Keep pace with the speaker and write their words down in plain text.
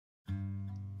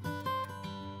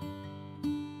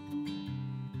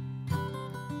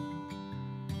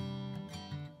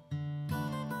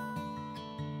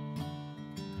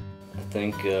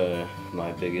think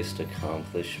my biggest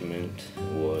accomplishment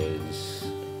was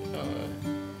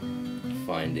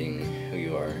finding who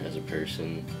you are as a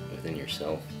person within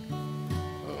yourself.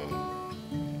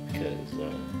 Because,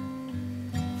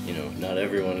 you know, not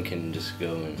everyone can just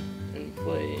go and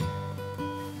play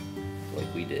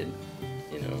like we did,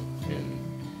 you know, and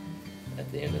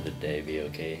at the end of the day be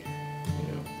okay, you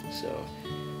know. So,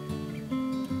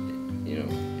 you know,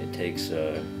 it takes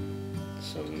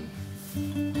some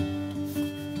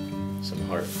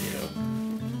heart, you know,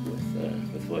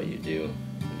 with what you do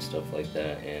and stuff like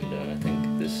that. And I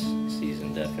think this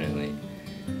season definitely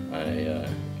I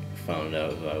found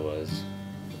out who I was,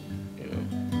 you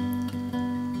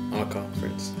know. Our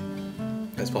conference.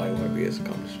 That's probably my biggest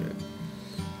accomplishment.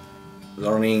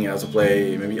 Learning how to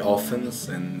play maybe offense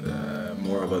and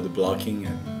more about the blocking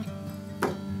and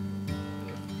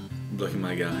blocking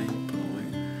my guy, probably.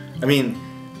 I mean,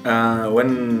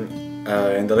 when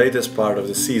in the latest part of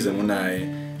the season, when I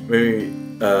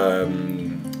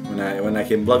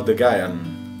can block the guy,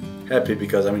 I'm happy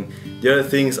because I mean the other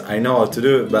things I know how to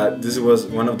do, but this was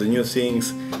one of the new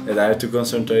things that I had to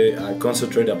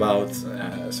concentrate about.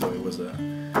 So it was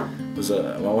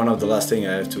one of the last things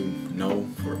I have to know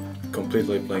for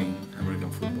completely playing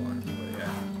American football. But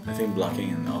yeah, I think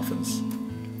blocking and offense.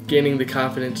 Gaining the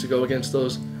confidence to go against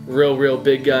those real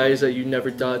big guys that you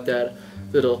never thought that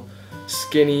little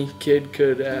skinny kid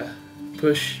could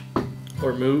push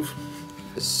or move.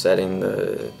 Setting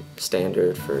the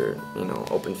standard for, you know,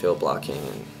 open field blocking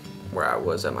and where I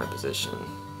was at my position,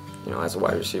 you know, as a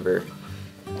wide receiver,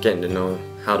 getting to know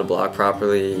how to block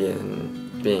properly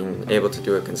and being able to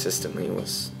do it consistently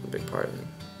was a big part of it.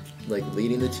 Like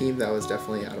leading the team, that was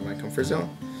definitely out of my comfort zone.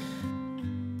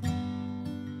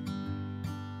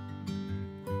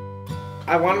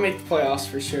 I want to make the playoffs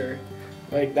for sure.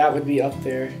 Like that would be up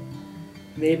there.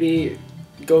 Maybe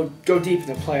go deep in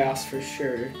the playoffs for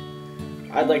sure.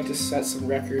 I'd like to set some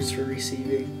records for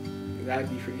receiving. That'd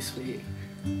be pretty sweet.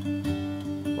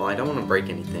 Well, I don't want to break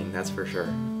anything, that's for sure.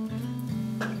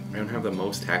 I don't have the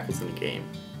most tackles in the game.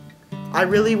 I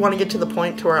really want to get to the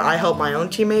point to where I help my own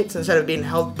teammates instead of being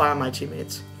helped by my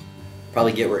teammates.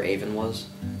 Probably get where Avon was.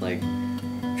 Like,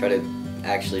 try to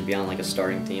actually be on like a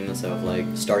starting team instead of like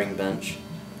starting bench.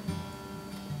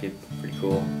 Be pretty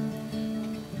cool.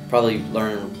 Probably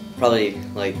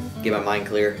like get my mind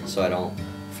clear so I don't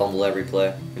fumble every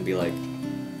play and be like,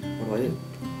 what do I do?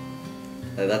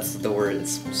 That's the word.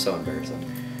 It's so embarrassing.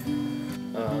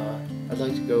 I'd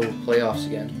like to go playoffs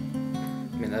again.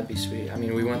 I mean, that'd be sweet. I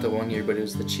mean, we went the one year, but it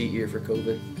was the cheat year for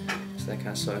COVID, so that kind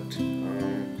of sucked.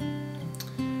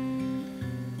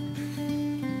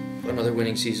 Another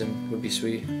winning season would be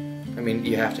sweet. I mean,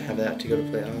 you have to have that to go to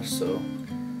playoffs, so.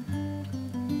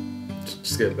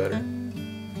 Just get better.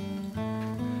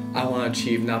 I want to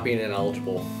achieve not being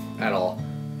ineligible at all,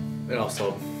 and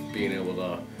also being able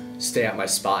to stay at my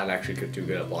spot and actually do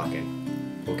good at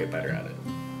blocking. We'll get better at it.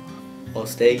 Well,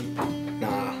 state?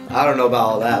 Nah, I don't know about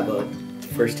all that, but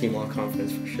first team all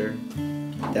conference for sure.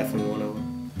 Definitely one of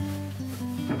them.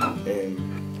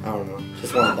 And I don't know,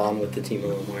 just want to bond with the team a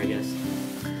little more, I guess.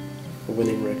 A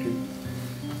winning record.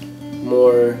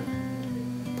 More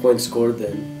points scored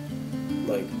than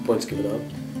like points given up.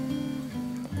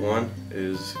 One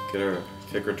is get a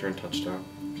kick return touchdown,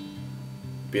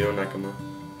 beat Onekama,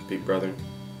 beat Brother,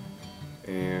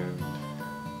 and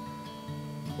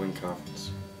win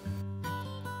conference.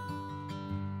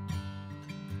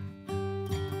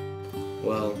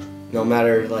 Well, no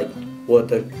matter like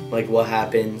what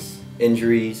happens,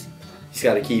 injuries, you just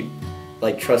gotta keep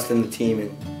like trusting the team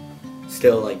and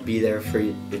still like be there for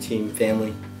your team,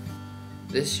 family.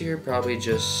 This year, probably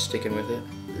just sticking with it.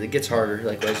 It gets harder,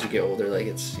 like as you get older, like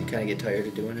you kind of get tired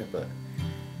of doing it, but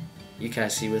you kind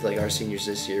of see with like our seniors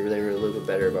this year, they were a little bit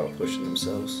better about pushing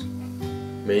themselves.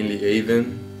 Mainly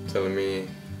Avon telling me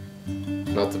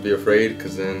not to be afraid,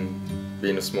 because then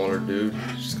being a smaller dude,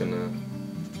 you're just gonna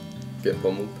get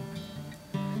pummeled.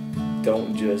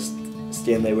 Don't just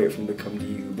stand there wait for them to come to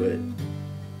you, but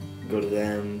go to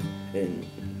them and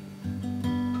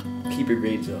keep your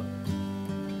grades up.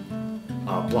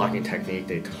 Blocking technique,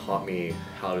 they taught me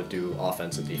how to do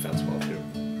offense and defense well too.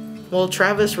 Well,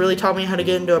 Travis really taught me how to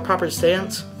get into a proper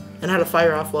stance and how to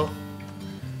fire off well.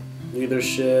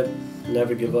 Leadership,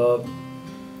 never give up.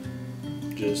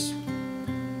 Just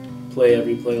play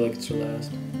every play like it's your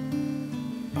last.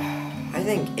 I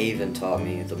think Avon taught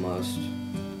me the most.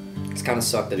 It's kind of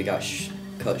sucked that it got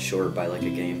cut short by like a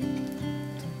game.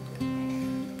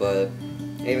 But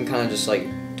Avon kind of just like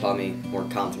taught me more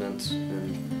confidence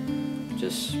and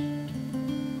just, I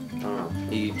don't know.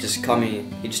 He just taught me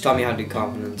how to do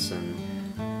confidence and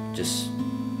just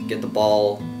get the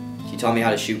ball. He taught me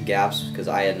how to shoot gaps because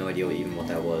I had no idea even what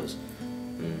that was,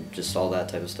 and just all that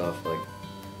type of stuff. Like,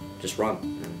 just run.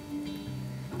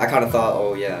 And I kind of thought,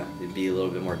 oh yeah, it'd be a little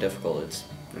bit more difficult.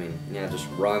 Just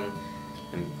run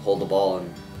and hold the ball,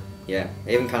 and yeah,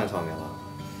 Avon kind of taught me a lot.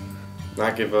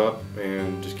 Not give up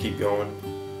and just keep going,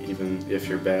 even if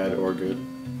you're bad or good.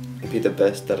 Be the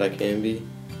best that I can be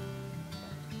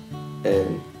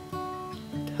and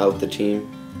help the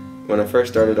team. When I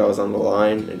first started, I was on the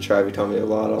line, and Travi taught me a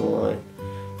lot on the line.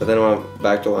 But then I went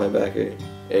back to linebacker,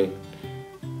 and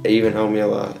it even helped me a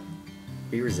lot.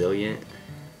 Be resilient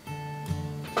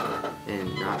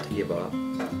and not to give up.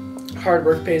 Hard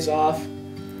work pays off,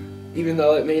 even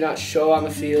though it may not show on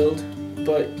the field,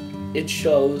 but it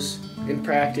shows in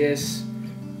practice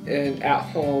and at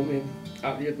home and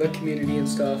out in the community and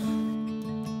stuff.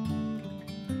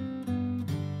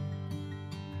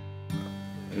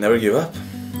 Never give up,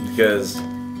 because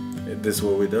this is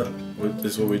what we do.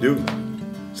 This is what we do.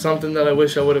 Something that I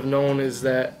wish I would have known is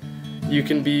that you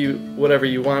can be whatever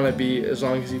you want to be as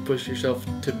long as you push yourself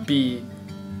to be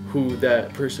who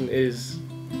that person is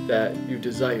that you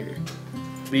desire.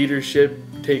 Leadership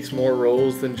takes more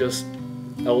roles than just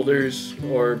elders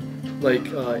or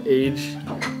age.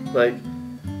 Like,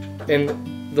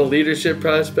 in the leadership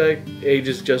prospect, age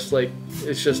is just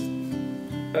it's just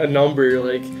a number.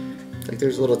 Like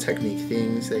there's little technique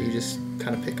things that you just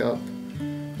kind of pick up,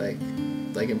 like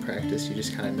in practice you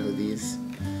just kind of know these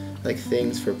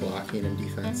things for blocking and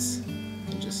defense,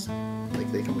 and just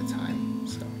they come with time.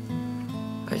 So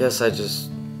I guess I just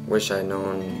wish I'd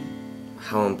known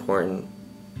how important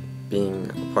being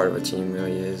a part of a team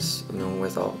really is.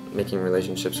 With making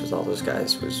relationships with all those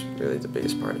guys was really the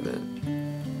biggest part of it.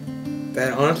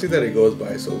 That honestly, that it goes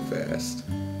by so fast.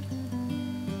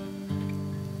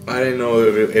 I didn't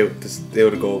know they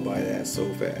would go by that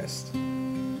so fast.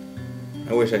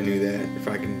 I wish I knew that. If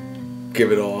I can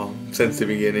give it all since the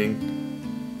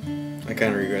beginning, I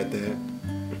kind of regret that.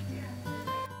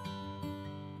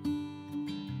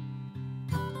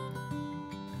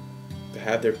 To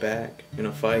have their back in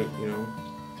a fight,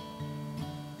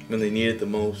 when they need it the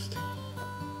most.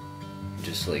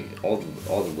 Just all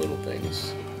the little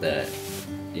things that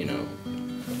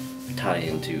tie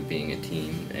into being a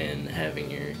team and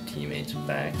having your teammates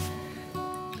back.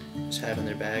 Just having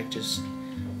their back, just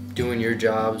doing your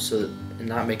job and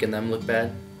not making them look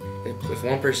bad. If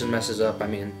one person messes up,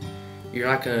 you're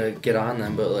not gonna get on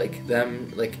them, but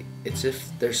it's if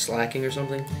they're slacking or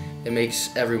something, it makes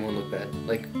everyone look bad.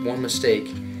 One mistake,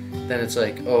 then it's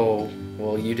oh,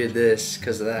 well, you did this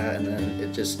because of that, and then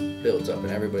it just builds up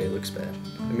and everybody looks bad.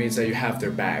 It means that you have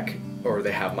their back, or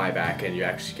they have my back, and you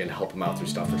actually can help them out through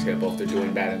stuff. For example, if they're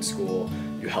doing bad in school,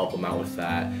 you help them out with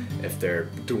that. If they're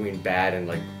doing bad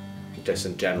and just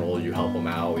in general, you help them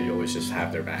out. You always just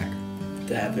have their back.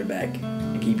 To have their back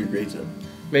and keep your grades up.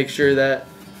 Make sure that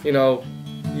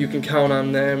you can count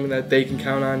on them and that they can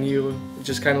count on you.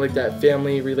 Just kind of like that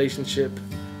family relationship.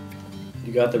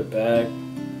 You got their back.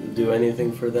 You'll do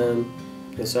anything for them.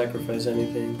 You'll sacrifice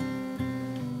anything.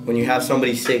 When you have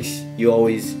somebody 6, you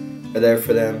always are there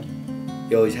for them.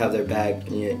 You always have their back.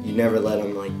 And you never let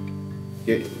them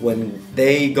when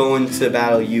they go into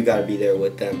battle, you got to be there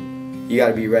with them. You got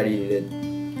to be ready to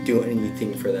do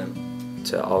anything for them.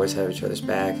 To always have each other's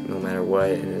back no matter what,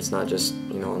 and it's not just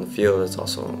on the field, it's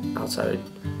also outside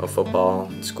of football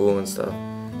and school and stuff.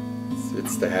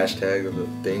 It's the hashtag of the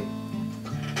thing.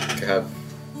 To have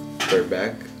their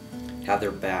back. Have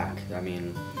their back.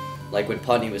 When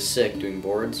Putney was sick doing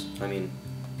boards,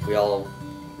 we all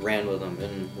ran with him,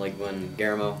 and when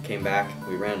Garamo came back,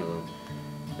 we ran with him.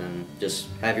 And just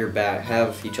have your back,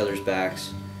 have each other's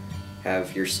backs,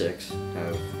 have your 6,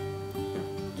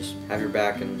 just have your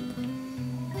back, and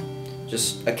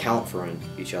just account for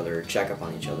each other, check up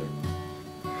on each other.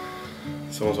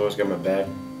 Someone's always got my back,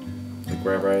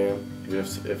 wherever I am, even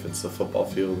if it's the football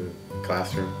field or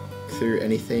classroom. Through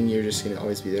anything, you're just going to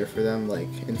always be there for them,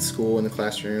 in school, in the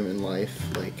classroom, in life.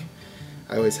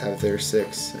 I always have their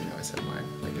 6, and I always have mine.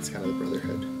 It's kind of the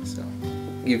brotherhood, so.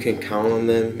 You can count on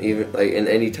them, even in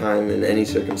any time, in any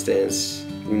circumstance.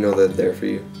 You know they're there for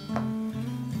you.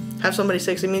 Have somebody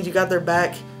 6, it means you got their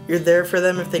back. You're there for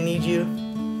them if they need you.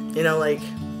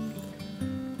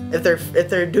 If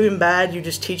they're doing bad, you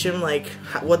just teach them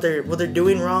what they're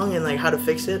doing wrong and how to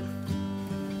fix it.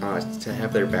 To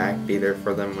have their back, be there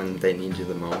for them when they need you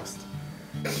the most.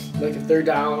 If they're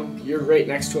down, you're right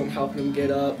next to them, helping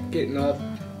them getting up,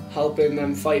 helping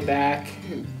them fight back,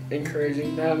 and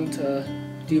encouraging them to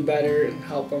do better and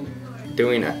help them.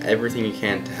 Doing everything you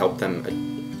can to help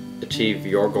them achieve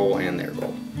your goal and their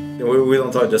goal. We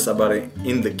don't talk just about it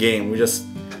in the game. We just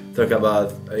talk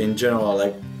about in general,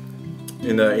 like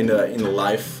in the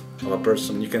life of a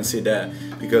person. You can see that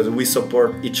because we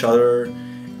support each other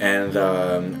and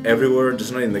everywhere,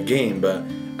 just not in the game, but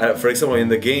for example in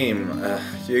the game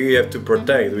you have to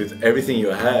protect with everything you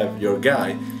have your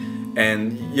guy,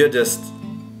 and you just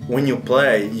when you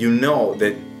play you know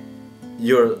that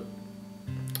you're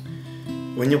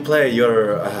when you play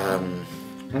you're I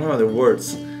don't know the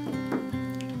words.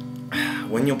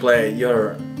 When you play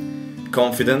you're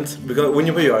confident, because when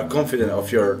you play you are confident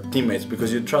of your teammates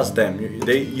because you trust them.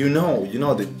 You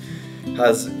know that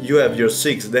as you have your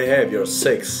 6, they have your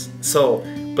 6. So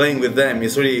playing with them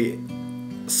is really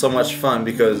so much fun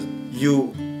because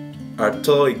you are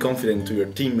totally confident to your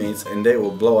teammates and they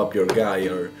will blow up your guy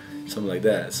or something like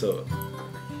that. So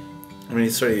I mean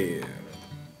it's really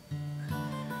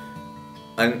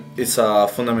and it's a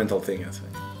fundamental thing, I think.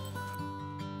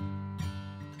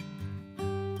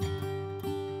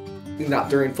 Not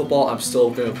during football, I'm still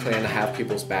gonna plan to have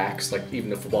people's backs, like even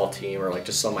the football team or like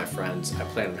just some of my friends. I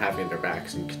plan on having their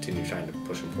backs and continue trying to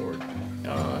push them forward.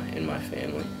 In my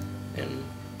family, and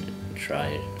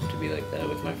try to be like that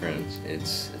with my friends.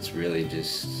 It's really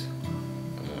just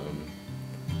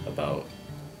about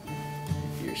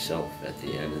yourself at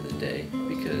the end of the day,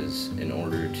 because in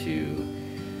order to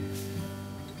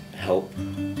help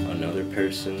another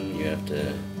person, you have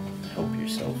to help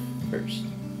yourself first.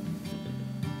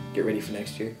 Get ready for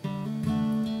next year.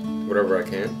 Whatever I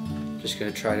can. Just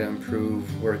gonna try to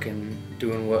improve, working,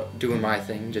 doing my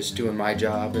thing, just doing my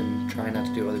job, and trying not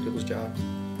to do other people's job.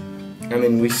 I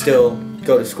mean, we still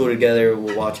go to school together.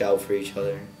 We'll watch out for each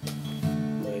other.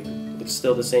 Like, it's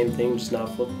still the same thing, just not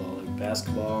football. Like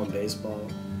basketball and baseball.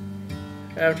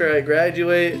 After I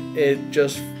graduate, it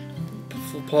just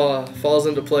falls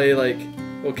into play. Like,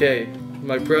 okay,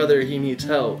 my brother, he needs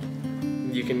help.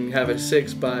 You can have a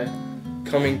 6 by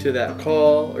coming to that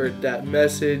call or that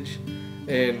message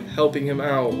and helping him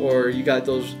out, or you got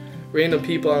those random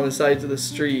people on the sides of the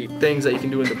street, things that you can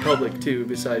do in the public too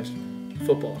besides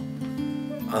football.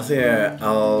 I think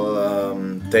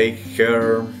I'll take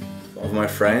care of my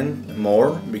friend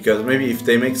more, because maybe if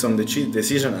they make some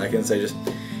decision I can say just,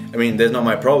 I mean that's not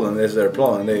my problem, that's their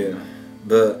problem.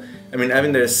 But I mean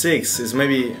having their 6 is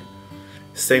maybe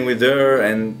staying with her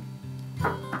and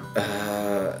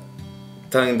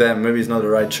telling them maybe it's not the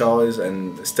right choice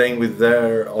and staying with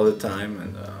her all the time.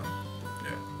 And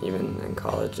yeah. Even in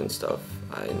college and stuff,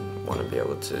 I want to be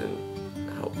able to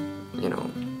help, you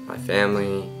know, my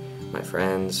family, my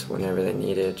friends, whenever they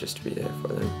need it, just to be there for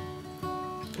them.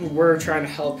 We're trying to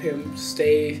help him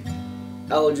stay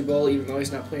eligible even though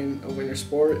he's not playing a winter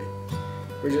sport.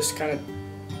 We're just kind of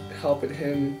helping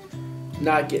him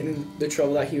not get in the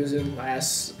trouble that he was in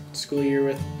last school year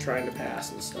with trying to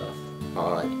pass and stuff.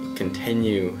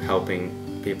 Continue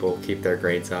helping people keep their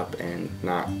grades up and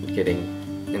not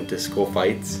getting into school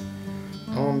fights.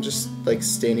 Just like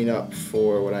standing up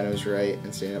for what I know is right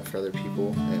and standing up for other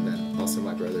people, and then also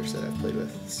my brothers that I've played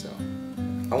with. So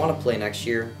I want to play next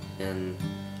year, and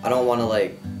I don't want to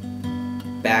like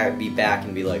be back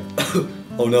and be like,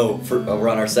 oh no, we're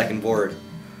on our second board.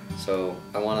 So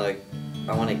I want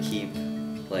to keep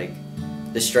like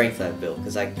the strength that I've built,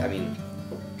 because I mean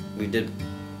we did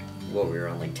what, we were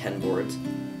on like 10 boards.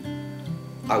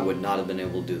 I would not have been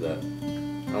able to do that.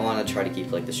 I want to try to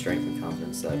keep like the strength and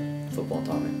confidence that football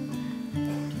taught me.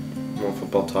 Well,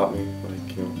 football taught me,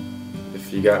 like, you know,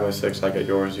 if you got my 6, I got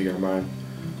yours, you got mine.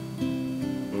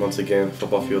 And once again,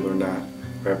 football field or not,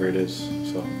 wherever it is,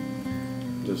 so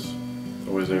just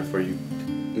always there for you.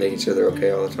 Making sure they're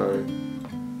okay all the time.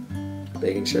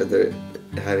 Making sure they're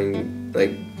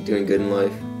doing good in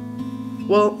life.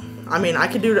 Well, I mean, I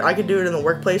could do it in the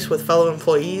workplace with fellow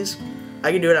employees.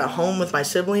 I could do it at home with my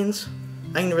siblings.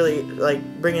 I can really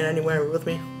bring it anywhere with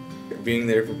me. Being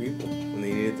there for people when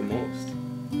they need it the most,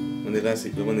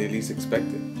 when they least expect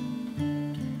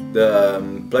it.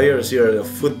 The players here of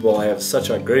football have such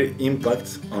a great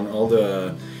impact on all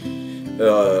the,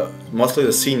 mostly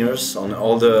the seniors, on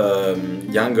all the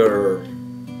younger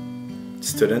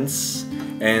students.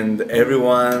 And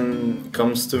everyone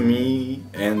comes to me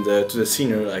and to the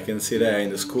senior, I can see that in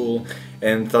the school,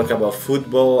 and talk about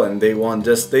football, and they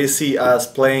see us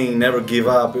playing, never give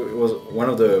up. It was one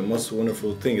of the most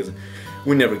wonderful things.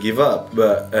 We never give up,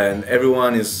 and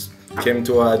everyone came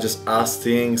to us, just ask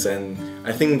things, and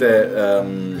I think that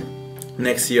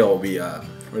next year will be a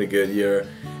really good year,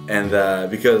 and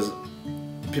because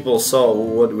people saw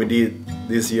what we did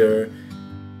this year,